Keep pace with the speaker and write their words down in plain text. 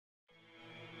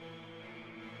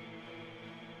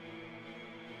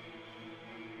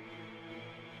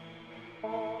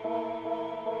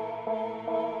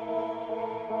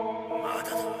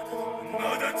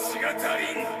Yo,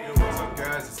 what's up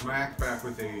guys, it's Mac back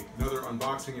with another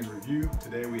unboxing and review.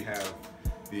 Today we have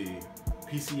the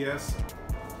PCS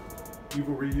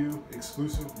Evil Ryu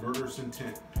exclusive Murderous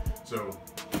Intent. So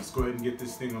let's go ahead and get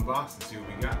this thing unboxed and see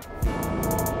what we got.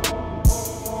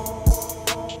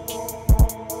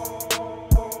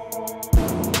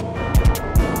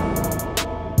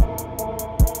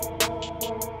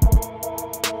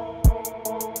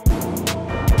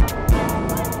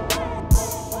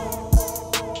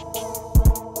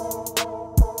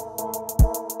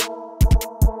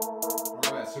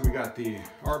 So we got the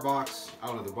art box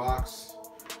out of the box.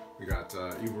 We got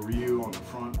Evil Ryu on the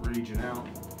front, raging out.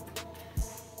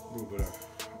 A little bit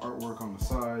of artwork on the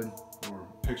side, or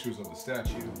pictures of the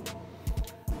statue.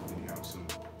 And you have some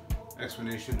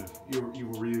explanation of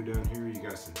Evil Ryu down here. You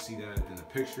guys can see that in the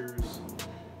pictures.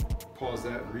 Pause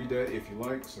that and read that if you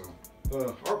like. So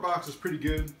the art box is pretty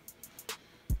good.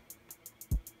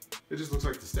 It just looks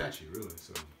like the statue, really.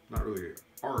 So not really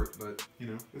art, but you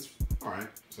know, it's all right.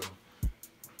 So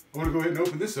I want to go ahead and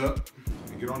open this up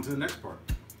and get on to the next part.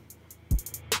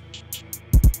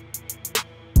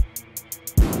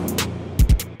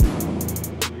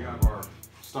 We have our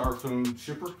styrofoam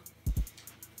shipper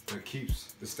that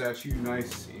keeps the statue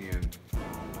nice and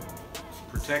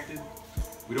protected.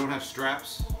 We don't have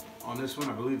straps on this one.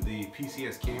 I believe the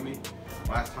PCS Cami,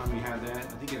 last time we had that, I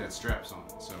think it had straps on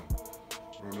it. So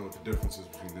I don't know what the difference is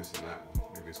between this and that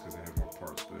one. Maybe it's because they have more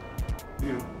parts, but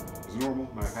you know, it's normal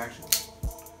manufacturing.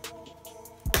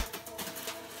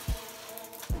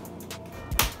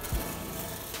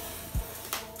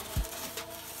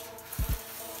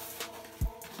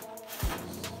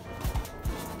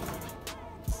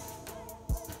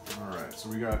 So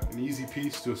we got an easy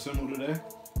piece to assemble today.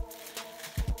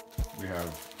 We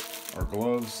have our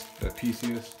gloves that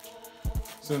PCS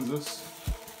sends us.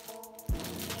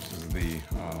 This is the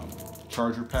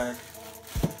charger pack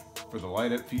for the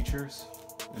light up features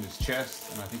in his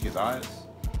chest and I think his eyes.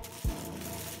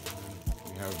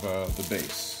 We have the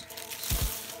base.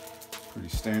 Pretty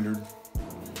standard.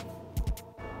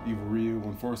 Evil Ryu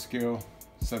 1/4 scale,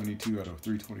 72 out of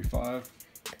 325.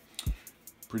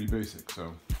 Pretty basic,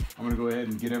 so I'm gonna go ahead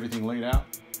and get everything laid out.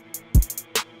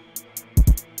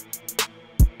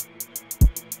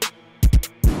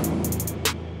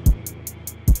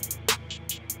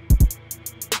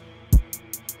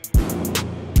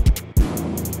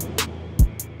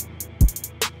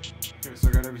 Okay, so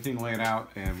I got everything laid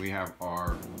out, and we have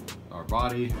our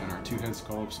body and our two head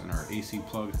sculpts and our AC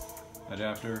plug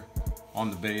adapter on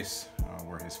the base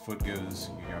where his foot goes.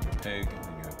 We got the peg, and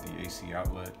then you got the AC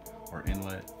outlet or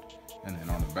inlet, and then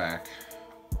on the back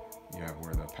you have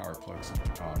where the power plug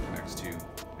connects to,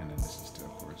 and then this is to,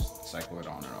 of course, cycle it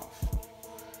on and off.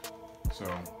 So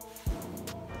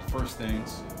first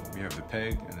things, we have the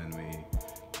peg, and then we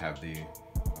have the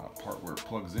part where it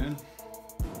plugs in.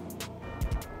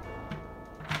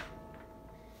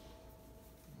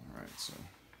 Alright, so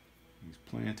he's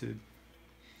planted,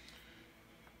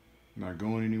 not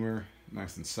going anywhere,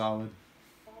 nice and solid.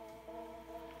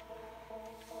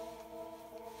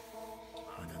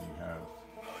 And then you have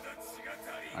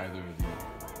either of the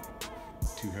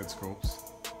two head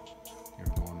sculpts. You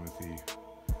have the one with the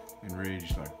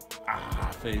enraged, like,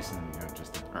 face, and then you have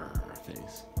just the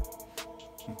face.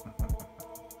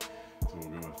 So we'll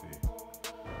go with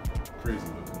the crazy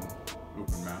looking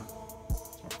open mouth.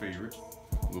 It's my favorite.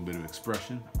 A little bit of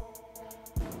expression.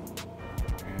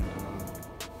 And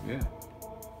yeah.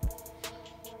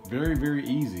 Very, very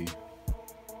easy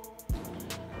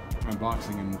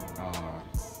unboxing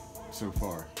so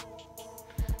far.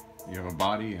 You have a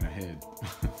body and a head.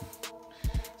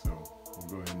 So we'll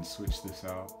go ahead and switch this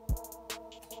out.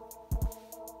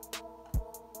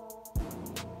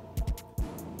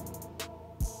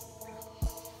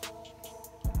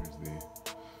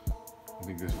 I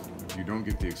think this, if you don't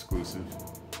get the exclusive,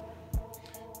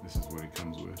 this is what it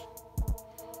comes with.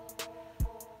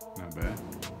 Not bad.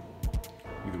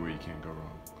 Either way, you can't go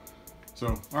wrong. So,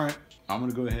 all right, I'm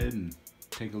gonna go ahead and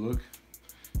take a look,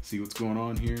 see what's going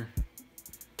on here,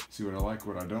 see what I like,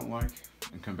 what I don't like,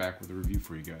 and come back with a review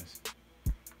for you guys.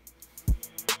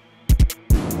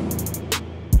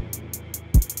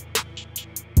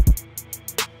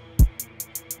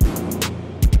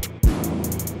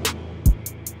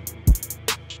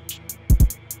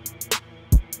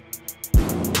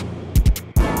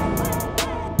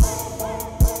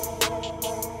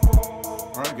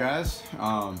 Alright guys,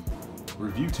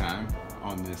 review time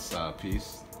on this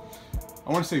piece.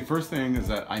 I want to say first thing is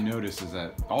that I noticed is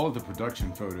that all of the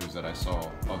production photos that I saw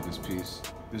of this piece,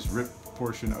 this ripped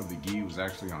portion of the gi was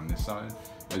actually on this side.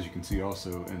 As you can see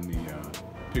also in the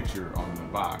picture on the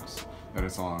box, that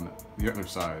it's on the other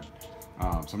side.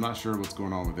 So I'm not sure what's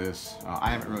going on with this. I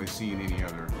haven't really seen any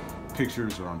other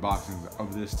pictures or unboxings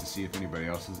of this to see if anybody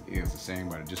else is the same,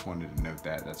 but I just wanted to note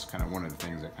that. That's kind of one of the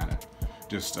things that kind of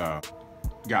just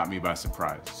got me by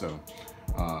surprise. So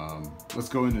let's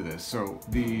go into this. So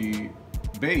the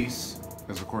base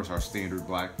is of course our standard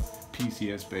black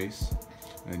PCS base.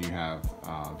 And then you have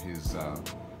his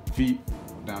feet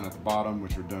down at the bottom,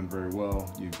 which are done very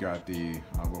well. You've got the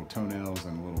little toenails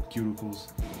and little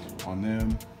cuticles on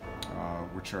them,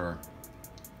 which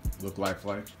look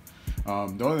lifelike. The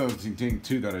only other thing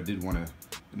too that I did want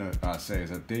to say is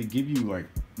that they give you like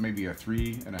maybe a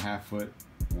 3.5 foot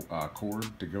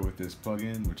cord to go with this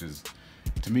plug-in, which is,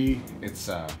 to me, it's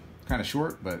kind of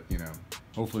short, but you know,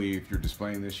 hopefully if you're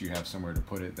displaying this, you have somewhere to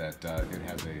put it that it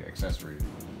has a accessory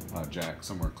jack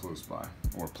somewhere close by,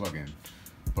 or plug-in.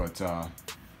 But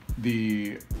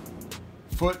the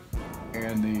foot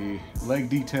and the leg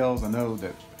details, I know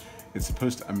that it's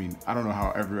supposed to, I mean, I don't know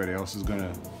how everybody else is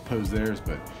gonna pose theirs,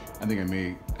 but I think I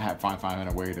may find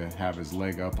a way to have his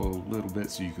leg up a little bit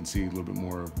so you can see a little bit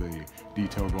more of the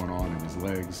detail going on in his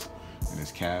legs and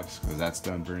his calves, because that's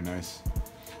done very nice.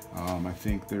 I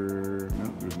think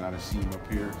there's not a seam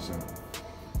up here, so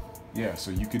yeah,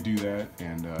 so you could do that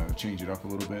and change it up a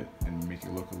little bit and make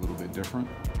it look a little bit different.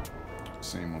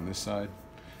 Same on this side.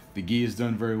 The gi is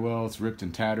done very well. It's ripped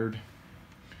and tattered.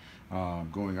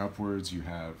 Going upwards, you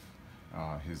have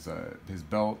his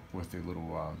belt with a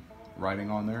little writing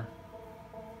on there,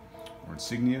 or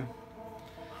insignia.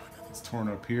 It's torn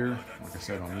up here, like I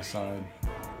said, on this side.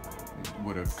 It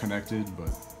would have connected, but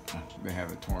they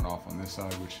have it torn off on this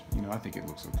side, which, you know, I think it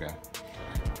looks okay.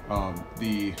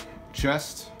 The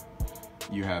chest,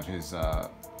 you have his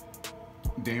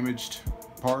damaged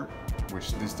part,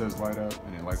 which this does light up,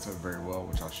 and it lights up very well,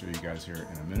 which I'll show you guys here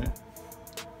in a minute.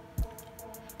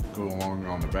 Go along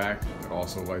on the back, it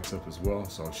also lights up as well,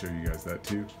 so I'll show you guys that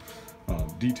too.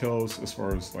 Details as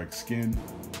far as like skin,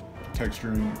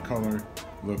 texturing, color,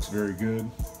 looks very good.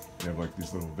 You have like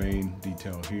this little vein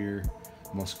detail here.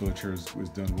 Musculature is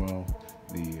done well.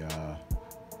 The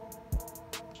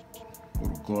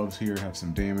little gloves here have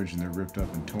some damage and they're ripped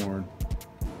up and torn.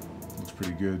 Looks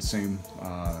pretty good. Same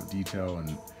detail,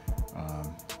 and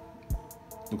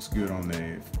looks good on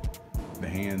the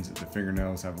hands. The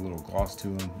fingernails have a little gloss to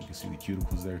them. You can see the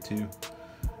cuticles there too.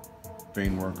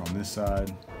 Vein work on this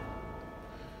side.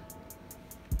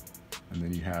 And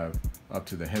then you have up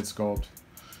to the head sculpt.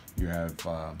 You have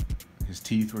his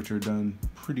teeth, which are done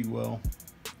pretty well.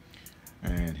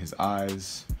 And his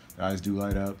eyes, the eyes do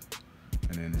light up.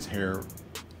 And then his hair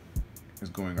is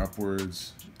going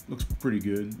upwards. Looks pretty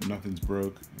good. Nothing's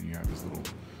broke. And you have this little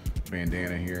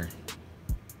bandana here,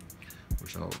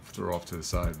 which I'll throw off to the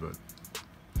side, but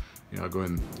you know, I'll go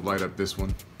ahead and light up this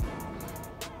one,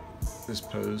 this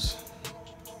pose,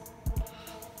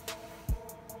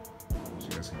 so you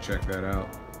guys can check that out.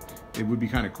 It would be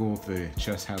kind of cool if the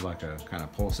chest had like a kind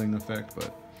of pulsing effect,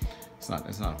 but it's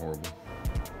not horrible.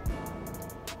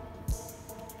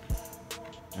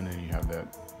 And then you have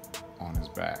that on his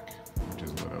back, which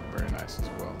is lit up very nice as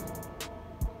well.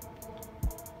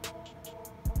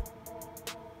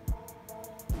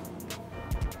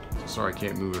 Sorry I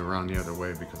can't move it around the other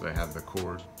way because I have the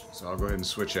cord. So I'll go ahead and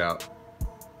switch out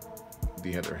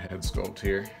the other head sculpt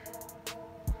here.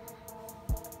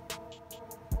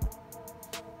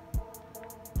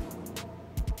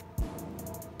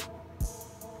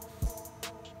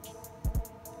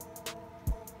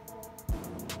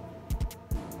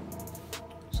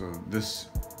 So this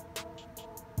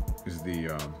is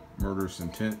the Murderous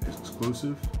Intent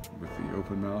exclusive with the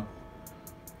open mouth.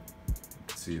 You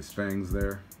can see his fangs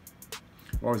there.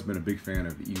 I've always been a big fan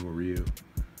of Evil Ryu,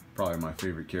 probably my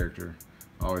favorite character.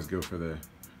 I always go for the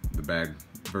bag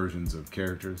versions of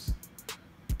characters.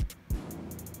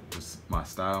 Just my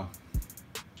style.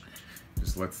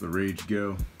 Just lets the rage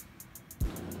go.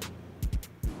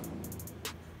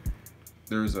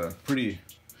 There's a pretty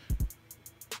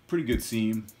good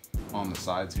seam on the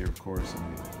sides here, of course. I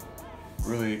mean,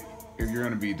 really, if you're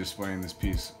going to be displaying this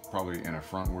piece probably in a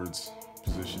frontwards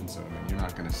position, so I mean, you're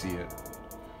not going to see it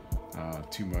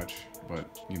too much,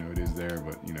 but you know, it is there,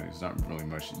 but you know, there's not really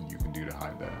much you can do to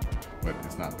hide that, but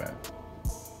it's not bad.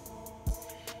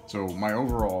 So my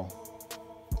overall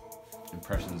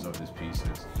impressions of this piece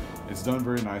is it's done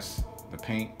very nice. The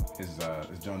paint is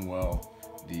done well.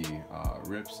 The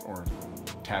rips or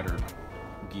tattered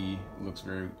gi looks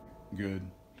very good.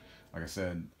 Like I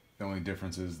said, the only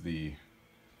difference is the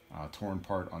torn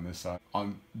part on this side.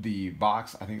 On the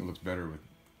box, I think it looks better with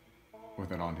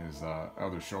it on his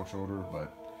other shoulder,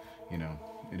 but you know,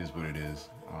 it is what it is.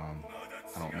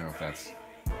 I don't know if that's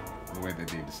the way that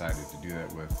they decided to do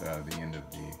that with the end of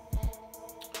the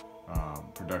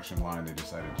production line. They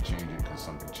decided to change it because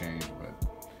something changed. But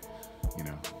you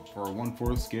know, for a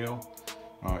 1/4 scale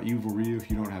Evil Ryu, if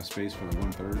you don't have space for the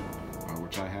 1/3,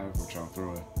 which I have, which I'll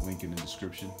throw a link in the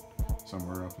description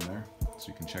somewhere up in there, so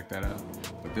you can check that out.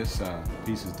 But this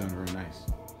piece is done very nice.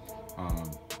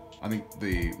 I think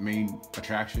the main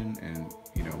attraction, and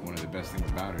you know, one of the best things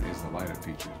about it is the light up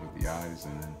features with the eyes,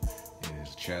 and then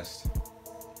his chest,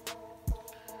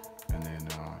 and then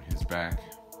his back.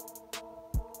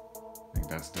 I think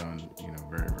that's done, you know,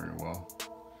 very, very well.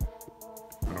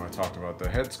 I know I talked about the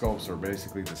head sculpts are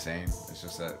basically the same. It's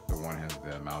just that the one has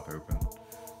the mouth open,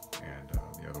 and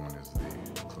the other one is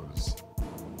the closed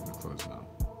mouth.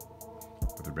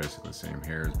 But they're basically the same.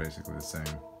 Hair is basically the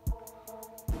same.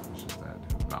 It's just that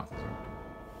his mouth is open.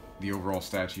 The overall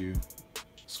statue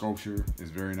sculpture is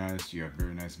very nice. You have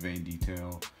very nice vein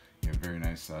detail. You have very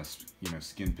nice, you know,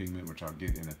 skin pigment, which I'll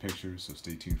get in the picture. So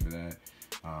stay tuned for that.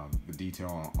 The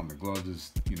detail on the gloves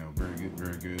is, you know, very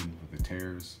good with the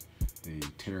tears. The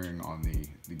tearing on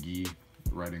the gi,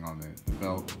 the writing on the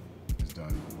belt is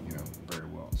done, you know, very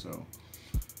well. So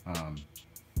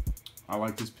I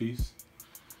like this piece.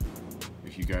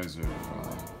 If you guys are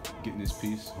getting this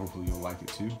piece, hopefully you'll like it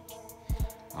too.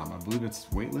 I believe it's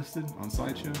waitlisted on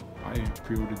Sideshow. I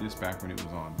pre-ordered this back when it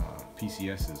was on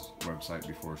PCS's website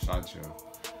before Sideshow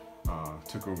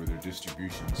took over their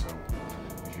distribution. So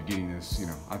if you're getting this, you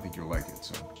know, I think you'll like it.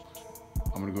 So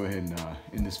I'm gonna go ahead and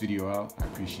end this video out. I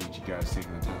appreciate you guys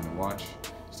taking the time to watch.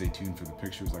 Stay tuned for the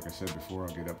pictures. Like I said before,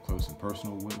 I'll get up close and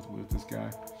personal with this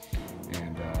guy.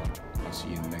 And I'll see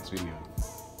you in the next video.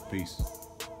 Peace.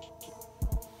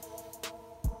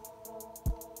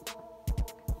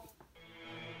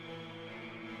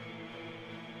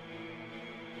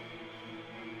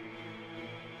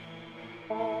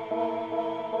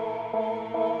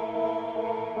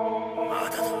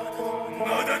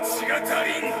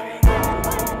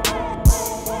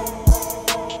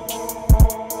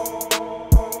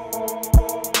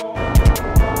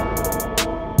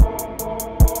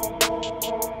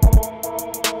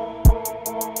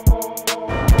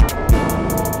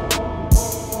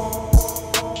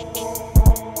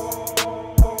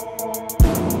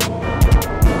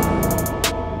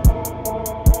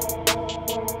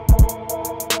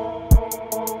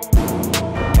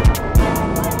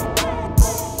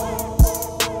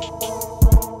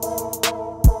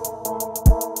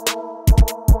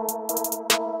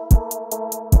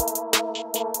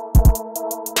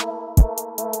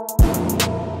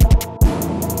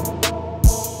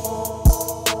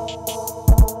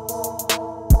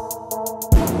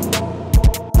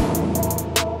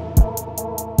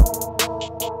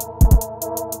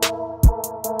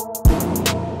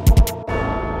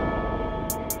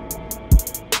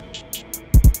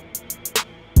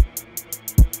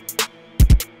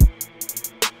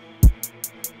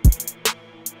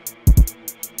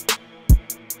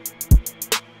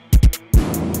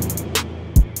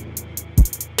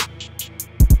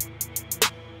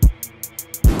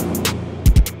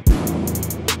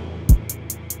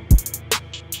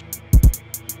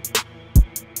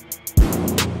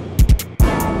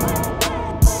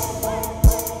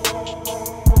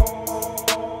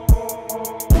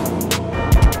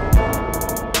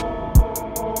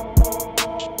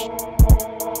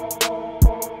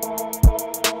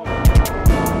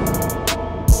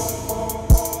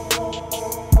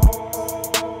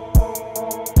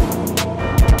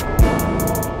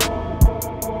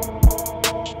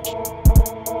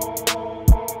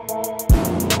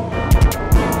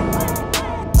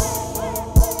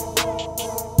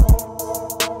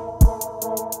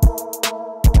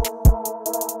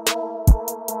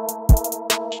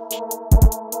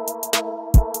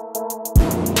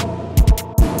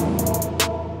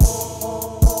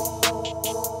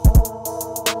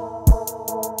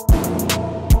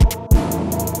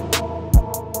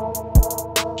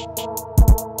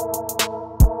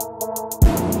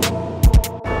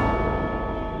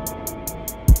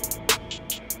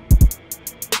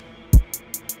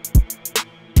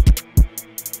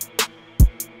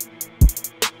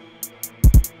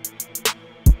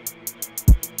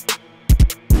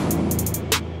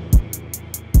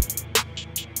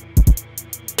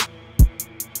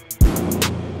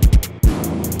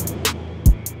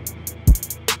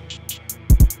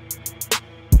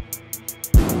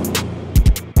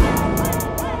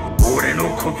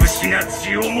拳が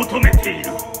血を求めてい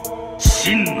る。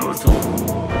真の像、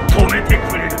止めて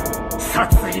くれる。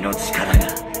殺意の力が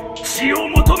血を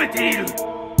求めている。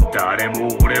誰も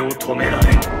俺を止めら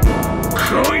れん。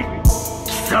来い、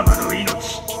貴様の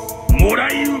命も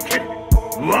らい受ける。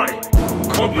我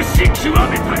拳極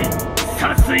めたり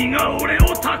殺意が俺を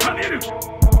高める。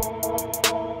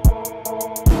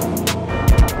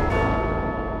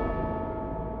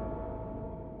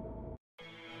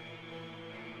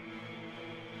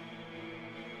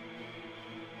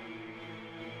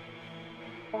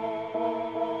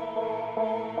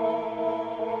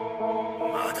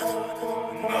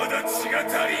まだ血が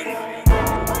足りん。